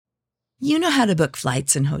You know how to book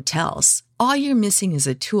flights and hotels. All you're missing is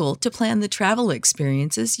a tool to plan the travel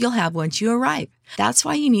experiences you'll have once you arrive. That's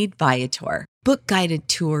why you need Viator. Book guided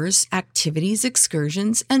tours, activities,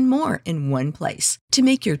 excursions, and more in one place to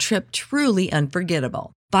make your trip truly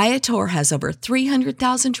unforgettable. Viator has over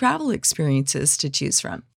 300,000 travel experiences to choose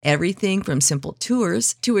from. Everything from simple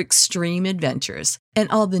tours to extreme adventures and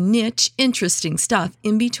all the niche, interesting stuff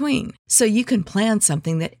in between. So you can plan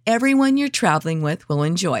something that everyone you're traveling with will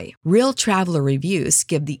enjoy. Real traveler reviews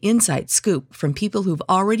give the inside scoop from people who've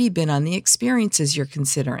already been on the experiences you're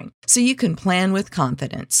considering. So you can plan with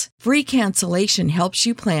confidence. Free cancellation helps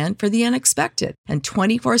you plan for the unexpected. And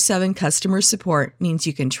 24/7 customer support means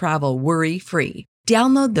you can travel worry-free.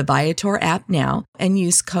 Download the Viator app now and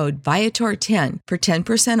use code Viator10 for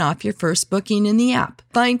 10% off your first booking in the app.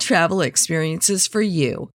 Find travel experiences for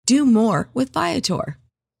you. Do more with Viator.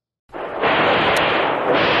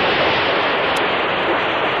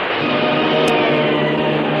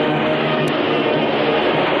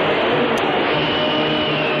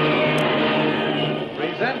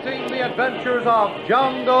 Presenting the adventures of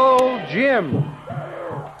Jungle Jim.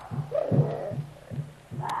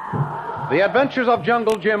 The Adventures of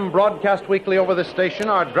Jungle Jim, broadcast weekly over this station,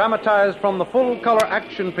 are dramatized from the full-color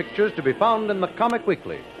action pictures to be found in the Comic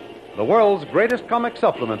Weekly, the world's greatest comic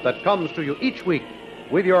supplement that comes to you each week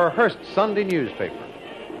with your Hearst Sunday newspaper.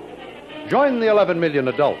 Join the 11 million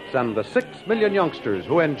adults and the 6 million youngsters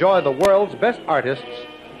who enjoy the world's best artists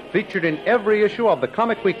featured in every issue of the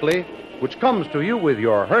Comic Weekly, which comes to you with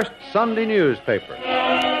your Hearst Sunday newspaper.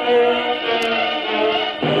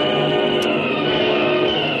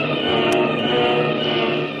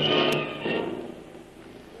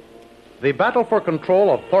 The battle for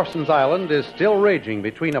control of Thorson's Island is still raging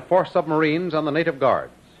between a force of Marines and the native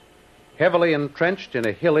guards. Heavily entrenched in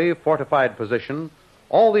a hilly, fortified position,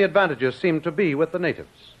 all the advantages seem to be with the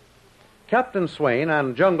natives. Captain Swain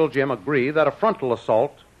and Jungle Jim agree that a frontal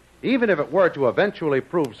assault, even if it were to eventually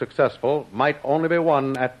prove successful, might only be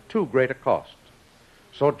won at too great a cost.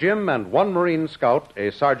 So Jim and one Marine scout,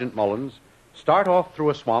 a Sergeant Mullins, start off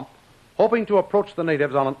through a swamp, hoping to approach the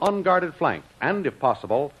natives on an unguarded flank and, if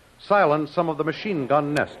possible, silence some of the machine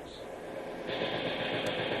gun nests.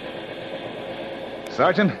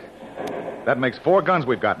 Sergeant, that makes 4 guns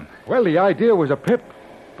we've gotten. Well, the idea was a pip,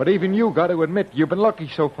 but even you got to admit you've been lucky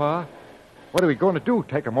so far. What are we going to do,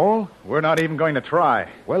 take them all? We're not even going to try.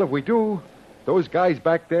 Well, if we do, those guys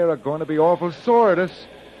back there are going to be awful sore at us.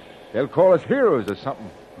 They'll call us heroes or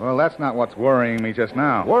something. Well, that's not what's worrying me just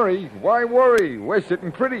now. Worry? Why worry? We're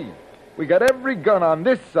sitting pretty. We got every gun on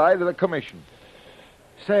this side of the commission.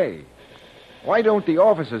 Say, why don't the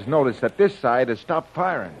officers notice that this side has stopped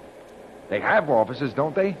firing? They have officers,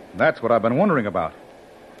 don't they? That's what I've been wondering about.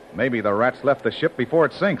 Maybe the rats left the ship before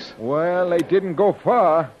it sinks. Well, they didn't go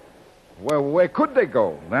far. Well, where could they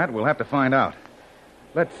go? That we'll have to find out.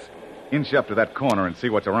 Let's inch up to that corner and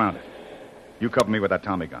see what's around it. You cover me with that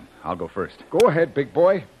Tommy gun. I'll go first. Go ahead, big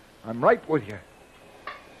boy. I'm right with you.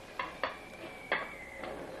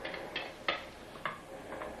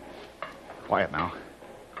 Quiet now.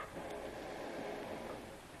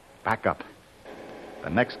 Back up.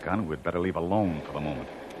 The next gun we'd better leave alone for the moment.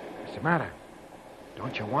 What's the matter?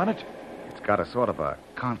 Don't you want it? It's got a sort of a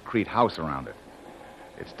concrete house around it.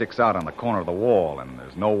 It sticks out on the corner of the wall, and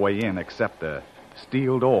there's no way in except a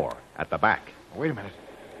steel door at the back. Wait a minute.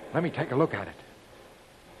 Let me take a look at it.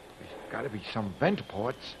 There's got to be some vent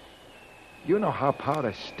ports. You know how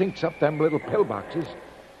powder stinks up them little pillboxes.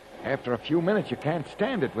 After a few minutes, you can't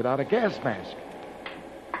stand it without a gas mask.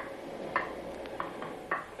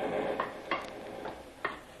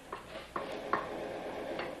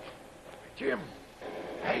 Jim.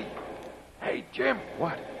 Hey, Jim.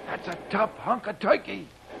 What? That's a tough hunk of turkey.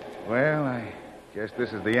 Well, I guess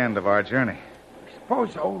this is the end of our journey. I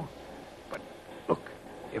suppose so. But look,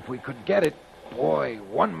 if we could get it, boy,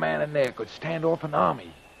 one man in there could stand off an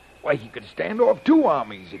army. Why, he could stand off 2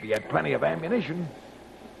 armies if he had plenty of ammunition.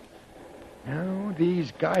 No,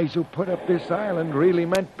 these guys who put up this island really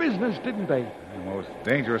meant business, didn't they? The most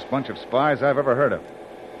dangerous bunch of spies I've ever heard of.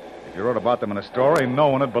 If you wrote about them in a story, no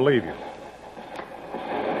one would believe you.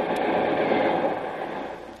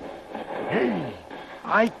 Hey,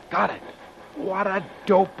 I got it. What a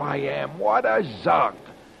dope I am. What a zog.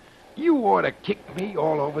 You ought to kick me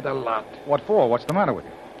all over the lot. What for? What's the matter with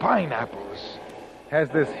you? Pineapples. Has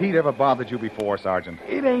this heat ever bothered you before, Sergeant?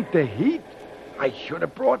 It ain't the heat. I should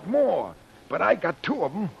have brought more, but I got 2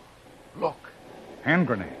 of them. Look. Hand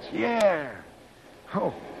grenades? Yeah.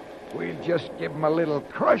 Oh, we'll just give them a little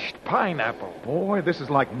crushed pineapple. Boy, this is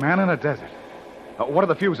like man in a desert. What are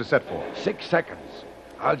the fuses set for? 6 seconds.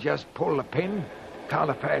 I'll just pull the pin,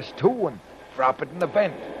 fast, too, and drop it in the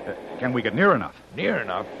vent. Can we get near enough? Near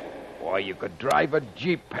enough? Why, you could drive a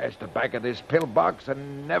Jeep past the back of this pillbox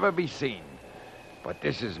and never be seen. But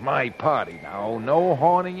this is my party now. No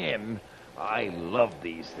horning in. I love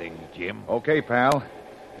these things, Jim. Okay, pal.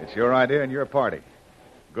 It's your idea and your party.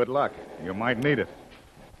 Good luck. You might need it.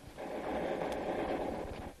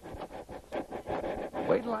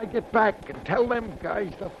 Wait till I get back and tell them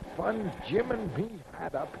guys the fun Jim and me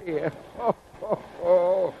had up here. Ho, ho,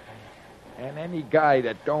 ho. And any guy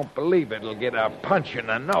that don't believe it'll get a punch in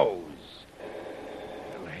the nose.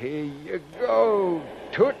 Well, here you go,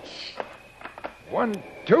 Toots. 1,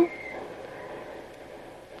 2.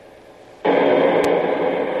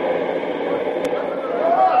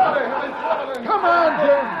 Come on,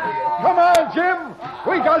 Jim. Come on, Jim.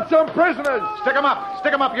 We got some prisoners. Stick 'em up.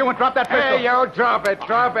 Stick 'em up, you, and drop that pistol. Hey, you, drop it.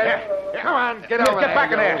 Drop it. Yeah. Come on, get over there. Get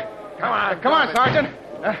back in there. Come on. Come on, Sergeant.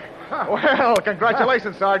 Well,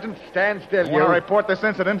 congratulations, Sergeant. Stand still, You want to report this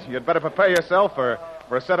incident? You'd better prepare yourself for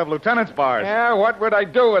a set of lieutenant's bars. Yeah, what would I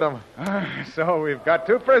do with them? So we've got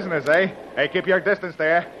 2 prisoners, eh? Hey, keep your distance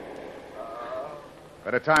there.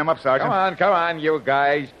 Better tie 'em up, Sergeant. Come on, you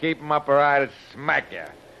guys. Keep 'em up or I'll smack you.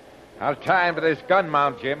 I'll tie him to this gun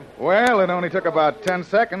mount, Jim. Well, it only took about 10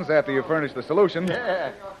 seconds after you furnished the solution. Yeah.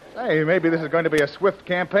 Hey, maybe this is going to be a swift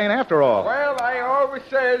campaign after all. Well, I always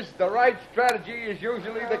says the right strategy is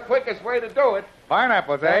usually the quickest way to do it.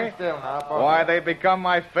 Pineapples, eh? Stand still now, boy. Why, they become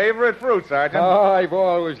my favorite fruit, Sergeant. Oh, I've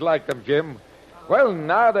always liked them, Jim. Well,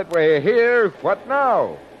 now that we're here, what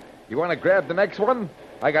now? You want to grab the next one?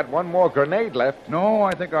 I got one more grenade left. No,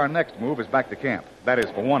 I think our next move is back to camp. That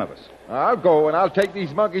is, for one of us. I'll go, and I'll take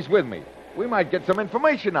these monkeys with me. We might get some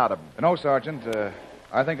information out of them. No, Sergeant,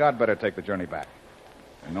 I think I'd better take the journey back.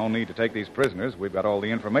 And no need to take these prisoners. We've got all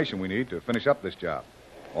the information we need to finish up this job.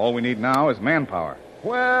 All we need now is manpower.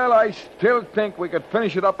 Well, I still think we could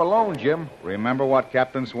finish it up alone, Jim. Remember what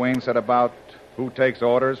Captain Swain said about who takes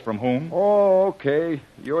orders from whom? Oh, okay.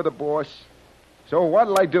 You're the boss. So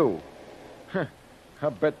what'll I do? I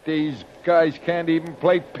bet these guys can't even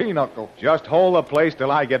play pinochle. Just hold the place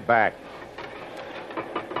till I get back.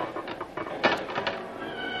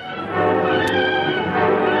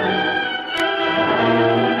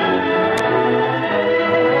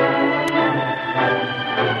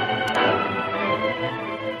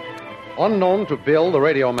 Unknown to Bill, the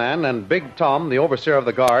radio man, and Big Tom, the overseer of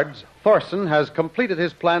the guards, Thorson has completed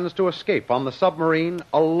his plans to escape on the submarine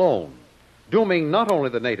alone, dooming not only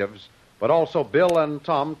the natives, but also Bill and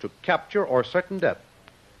Tom to capture or certain death,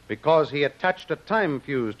 because he attached a time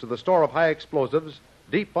fuse to the store of high explosives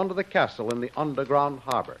deep under the castle in the underground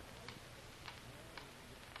harbor.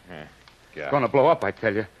 It's going to blow up, I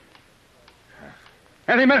tell you.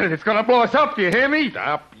 Any minute, it's going to blow us up. Do you hear me?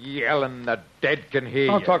 Stop yelling. The dead can hear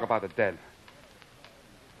Don't you. talk about the dead.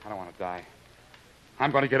 I don't want to die.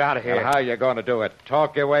 I'm going to get out of here. Well, how you going to do it?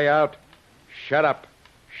 Talk your way out? Shut up.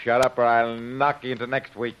 Shut up or I'll knock you into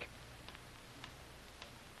next week.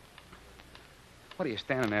 What are you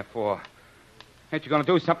standing there for? Ain't you going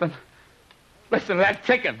to do something? Listen to that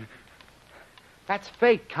ticking. That's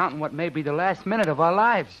fate, counting what may be the last minute of our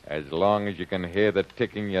lives. As long as you can hear the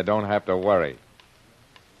ticking, you don't have to worry.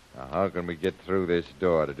 Now, how can we get through this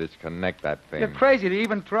door to disconnect that thing? You're crazy to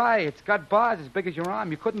even try. It's got bars as big as your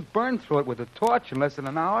arm. You couldn't burn through it with a torch in less than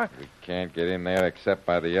an hour. We can't get in there except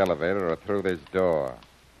by the elevator or through this door.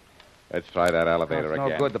 Let's try that elevator It's again.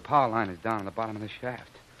 no good. The power line is down in the bottom of the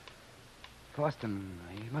shaft. Thorsten,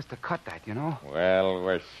 he must have cut that, you know? Well,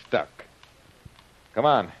 we're stuck. Come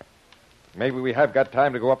on. Maybe we have got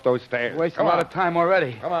time to go up those stairs. Wasting a lot of time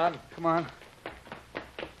already. Come on. Come on.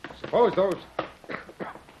 Suppose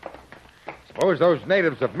those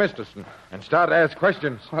natives have missed us and started to ask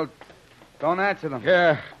questions. Well, don't answer them.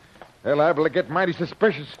 Yeah, they're liable to get mighty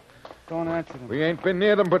suspicious. Don't answer them. We ain't been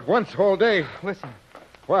near them but once all day. Listen,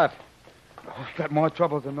 What? we've got more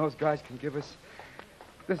trouble than those guys can give us.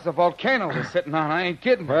 This is a volcano we're sitting on. I ain't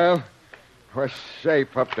kidding. Well, we're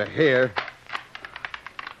safe up to here.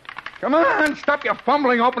 Come on, stop your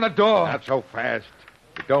fumbling. Open the door. Not so fast.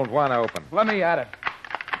 We don't want to open. Let me at it.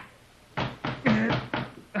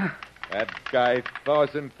 That guy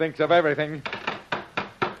Thorson thinks of everything.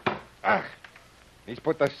 He's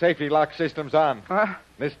put the safety lock systems on. Huh?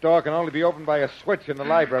 This door can only be opened by a switch in the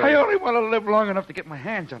library. I only want to live long enough to get my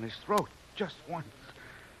hands on his throat. Just once.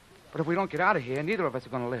 But if we don't get out of here, neither of us are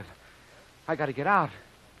going to live. I got to get out.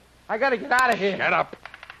 I got to get out of here. Shut up.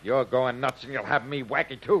 You're going nuts and you'll have me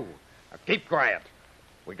wacky, too. Now, keep quiet.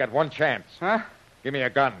 We got one chance. Huh? Give me a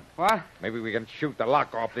gun. What? Maybe we can shoot the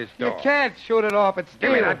lock off this door. You can't shoot it off. It's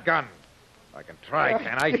Give me steel. that gun. I can try,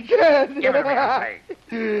 can I? You can't. Give it to me, I say.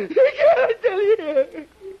 You can't, I tell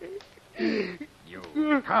you.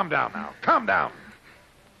 You calm down now. Calm down.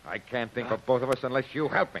 I can't think of both of us unless you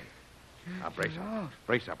help me. Now, brace up.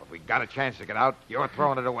 Brace up. If we got a chance to get out, you're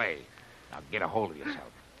throwing it away. Now, get a hold of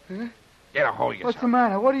yourself. Huh? Get a hold of yourself. What's the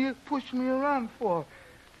matter? What are you pushing me around for?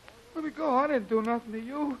 Let me go. I didn't do nothing to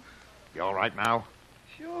you. You all right now?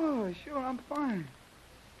 Sure, I'm fine.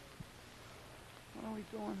 What are we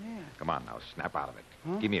doing here? Come on now. Snap out of it.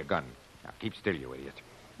 Huh? Give me a gun. Now, keep still, you idiot.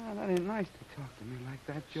 Oh, that ain't nice to talk to me like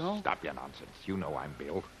that, Joe. Stop your nonsense. You know I'm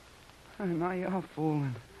Bill. Now you're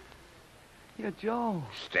fooling. You're Joe.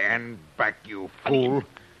 Stand back, you fool.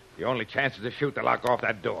 The only chance is to shoot the lock off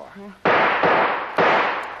that door.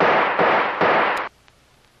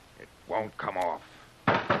 It won't come off.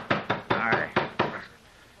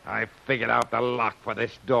 I figured out the lock for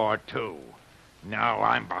this door, too. Now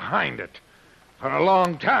I'm behind it. For a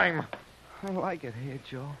long time. I like it here,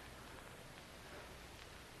 Joe.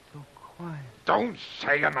 So quiet. Don't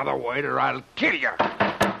say another word or I'll kill you.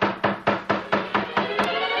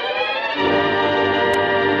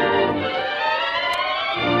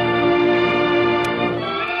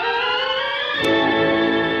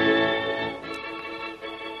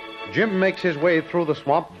 Jim makes his way through the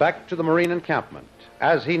swamp back to the Marine encampment.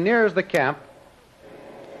 As he nears the camp,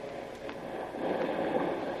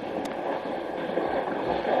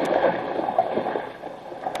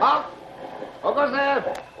 Halt! Who goes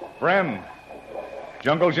there? Friend,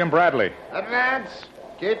 Jungle Jim Bradley. Advance.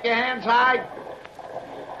 Keep your hands high.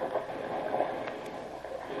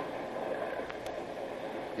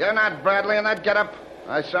 You're not Bradley in that getup.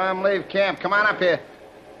 I saw him leave camp. Come on up here.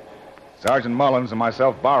 Sergeant Mullins and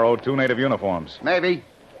myself borrowed 2 native uniforms. Maybe.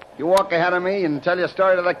 You walk ahead of me and tell your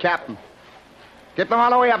story to the captain. Get them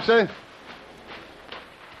all the way up, sir.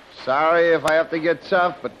 Sorry if I have to get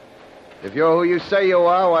tough, but if you're who you say you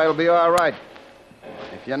are, why, it'll be all right.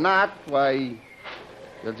 If you're not, why,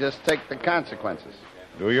 you'll just take the consequences.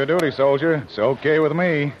 Do your duty, soldier. It's okay with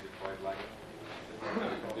me.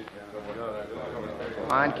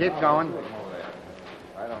 Come on, keep going.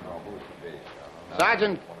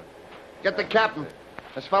 Sergeant, get the captain.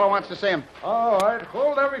 This fellow wants to see him. All right.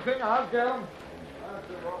 Hold everything. I'll get him.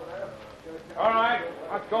 All right.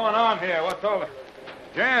 What's going on here? What's all the...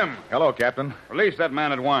 Jim. Hello, Captain. Release that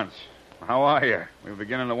man at once. How are you? We were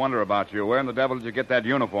beginning to wonder about you. Where in the devil did you get that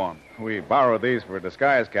uniform? We borrowed these for a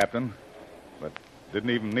disguise, Captain, but didn't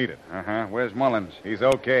even need it. Uh-huh. Where's Mullins? He's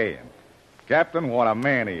okay. And Captain, what a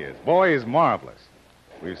man he is. Boy, he's marvelous.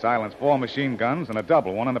 We've silenced 4 machine guns and a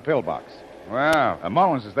double one in the pillbox. Wow.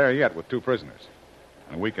 Mullins is there yet with 2 prisoners.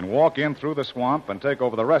 And we can walk in through the swamp and take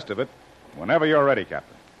over the rest of it whenever you're ready,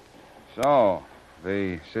 Captain. So,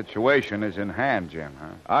 the situation is in hand, Jim,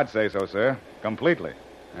 huh? I'd say so, sir. Completely.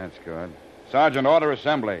 That's good. Sergeant, order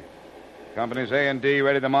assembly. Companies A and D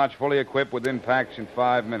ready to march fully equipped within packs in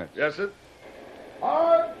 5 minutes. Yes, sir.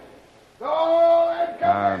 All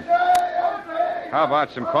right. How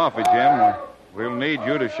about some coffee, Jim? We'll need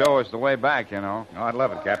you to show us the way back, you know. Oh, I'd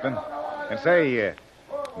love it, Captain. And say,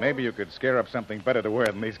 maybe you could scare up something better to wear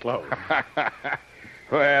than these clothes.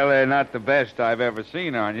 Well, they're not the best I've ever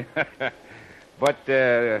seen on you. But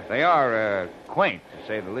they are quaint, to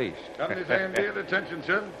say the least. Company's A&D at attention,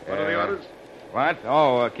 sir. What are the orders? What?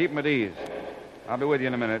 Oh, keep 'em at ease. I'll be with you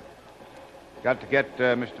in a minute. Got to get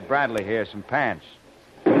Mr. Bradley here some pants.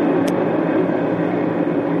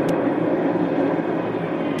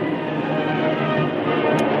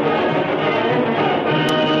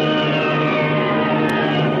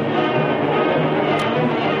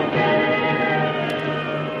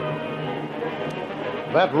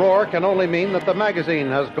 that roar can only mean that the magazine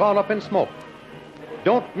has gone up in smoke.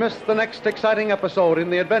 Don't miss the next exciting episode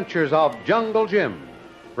in the adventures of Jungle Jim.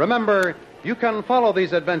 Remember, you can follow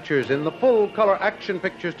these adventures in the full-color action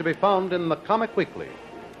pictures to be found in the Comic Weekly,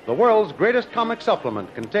 the world's greatest comic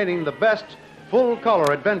supplement containing the best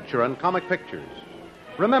full-color adventure and comic pictures.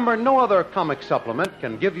 Remember, no other comic supplement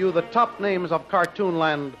can give you the top names of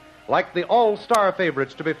cartoonland like the all-star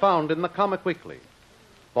favorites to be found in the Comic Weekly.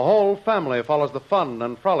 The whole family follows the fun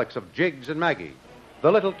and frolics of Jiggs and Maggie,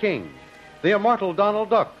 the Little King, the immortal Donald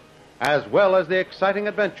Duck, as well as the exciting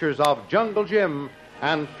adventures of Jungle Jim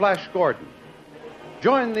and Flash Gordon.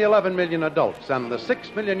 Join the 11 million adults and the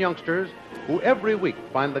 6 million youngsters who every week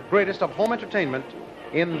find the greatest of home entertainment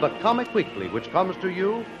in the Comic Weekly, which comes to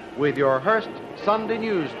you with your Hearst Sunday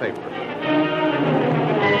newspaper.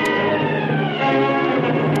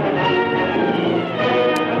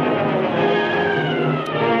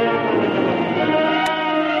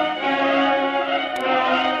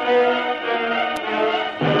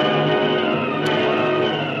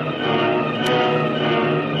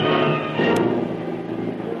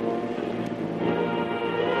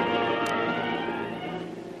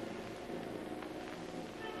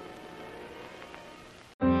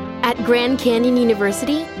 Grand Canyon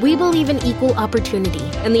University, we believe in equal opportunity,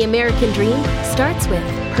 and the American dream starts with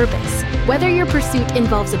purpose. Whether your pursuit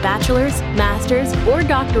involves a bachelor's, master's, or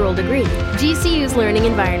doctoral degree, GCU's learning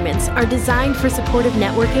environments are designed for supportive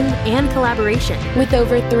networking and collaboration. With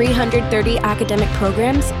over 330 academic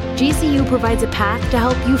programs, GCU provides a path to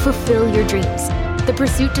help you fulfill your dreams. The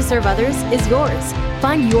pursuit to serve others is yours.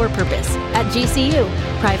 Find your purpose at GCU.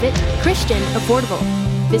 Private, Christian, affordable.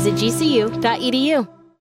 Visit gcu.edu.